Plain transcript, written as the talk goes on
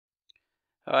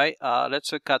All right,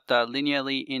 let's look at the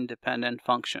linearly independent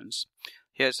functions.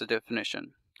 Here's the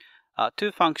definition.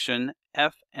 Two functions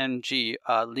f and g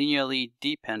are linearly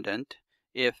dependent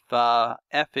if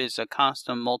f is a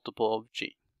constant multiple of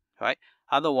g. Right?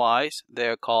 Otherwise,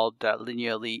 they're called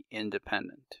linearly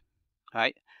independent.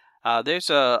 Right? There's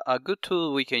a good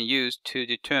tool we can use to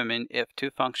determine if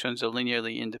two functions are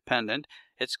linearly independent.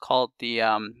 It's called the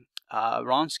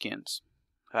Wronskians.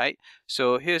 Right?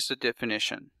 So here's the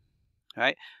definition.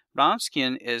 Right?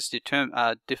 Wronskian is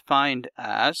defined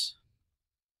as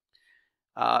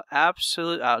not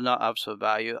absolute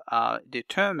value,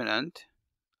 determinant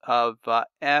of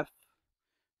f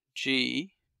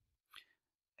g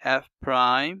f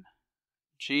prime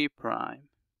g prime.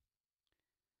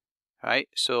 Right?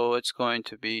 So it's going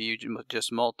to be, you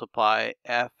just multiply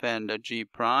f and g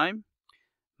prime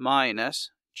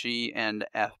minus g and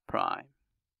f prime.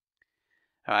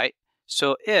 All right?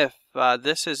 So if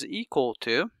this is equal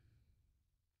to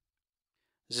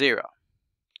 0,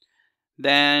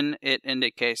 then it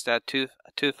indicates that two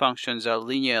functions are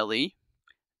linearly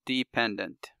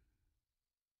dependent.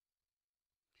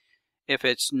 If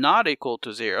it's not equal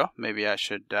to 0, maybe I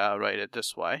should write it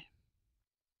this way.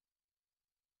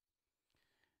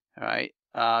 All right,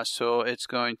 so it's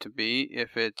going to be,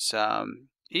 if it's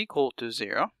equal to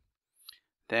 0,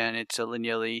 then it's a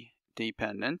linearly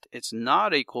dependent. It's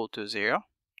not equal to 0,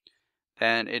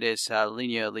 then it is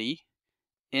linearly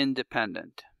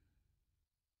independent.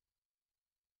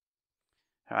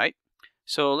 All right,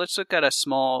 so let's look at a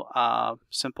small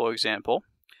simple example.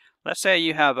 Let's say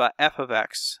you have f of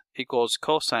x equals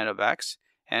cosine of x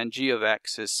and g of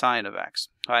x is sine of x.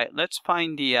 All right, let's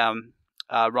find the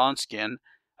Wronskian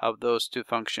of those two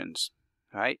functions.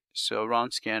 All right, so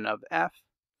Wronskian of f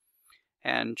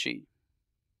and g.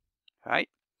 All right,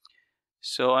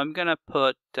 so I'm gonna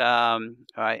put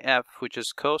f, which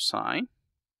is cosine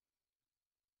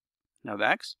of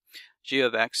x, g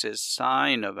of x is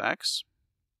sine of x.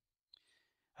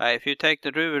 If you take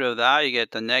the derivative of that, you get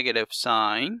the negative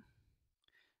sine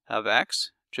of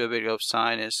x. Derivative of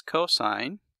sine is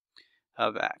cosine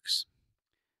of x.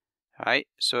 Alright,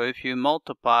 so if you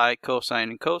multiply cosine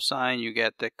and cosine, you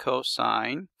get the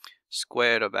cosine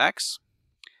squared of x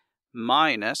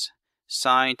minus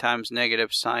sine times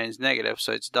negative, sine is negative,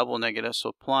 so it's double negative, so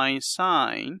applying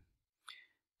sine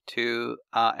to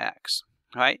x.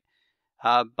 Right?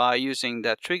 By using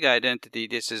the trig identity,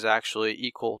 this is actually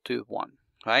equal to 1.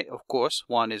 Right? Of course,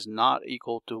 1 is not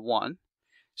equal to 1.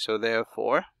 So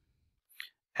therefore,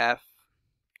 f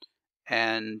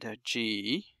and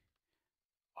g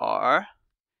are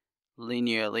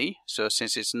linearly, so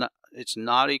since it's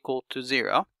not equal to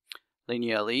 0,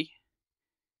 linearly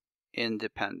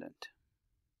independent.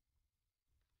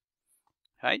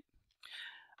 Right?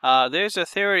 There's a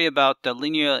theory about the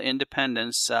linear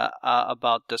independence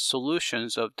about the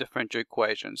solutions of differential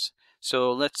equations.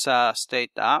 So let's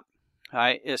state that.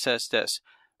 Right, it says this: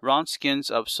 Wronskians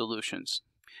of solutions.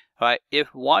 Right,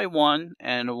 if y1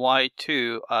 and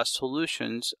y2 are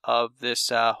solutions of this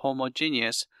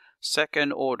homogeneous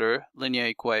second-order linear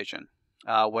equation,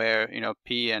 where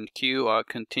p and q are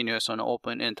continuous on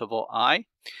open interval I,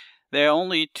 there are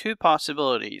only two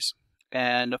possibilities.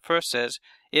 And the first says,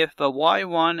 if the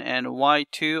y1 and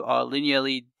y2 are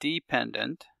linearly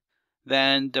dependent,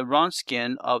 then the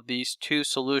Wronskian of these two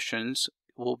solutions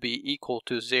will be equal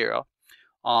to 0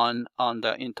 on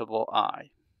the interval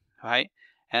I, right?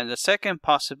 And the second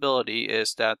possibility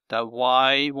is that the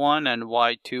y1 and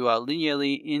y2 are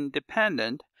linearly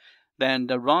independent, then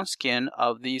the Wronskian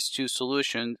of these two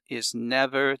solutions is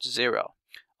never 0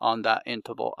 on that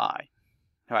interval I,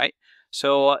 right?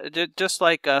 So just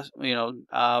like the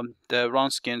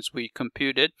Wronskians we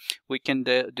computed, we can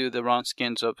do the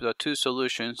Wronskians of the two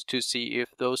solutions to see if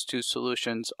those two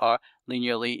solutions are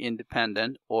linearly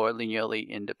independent or linearly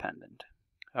independent.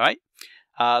 All right,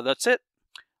 that's it.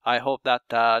 I hope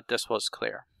that this was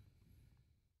clear.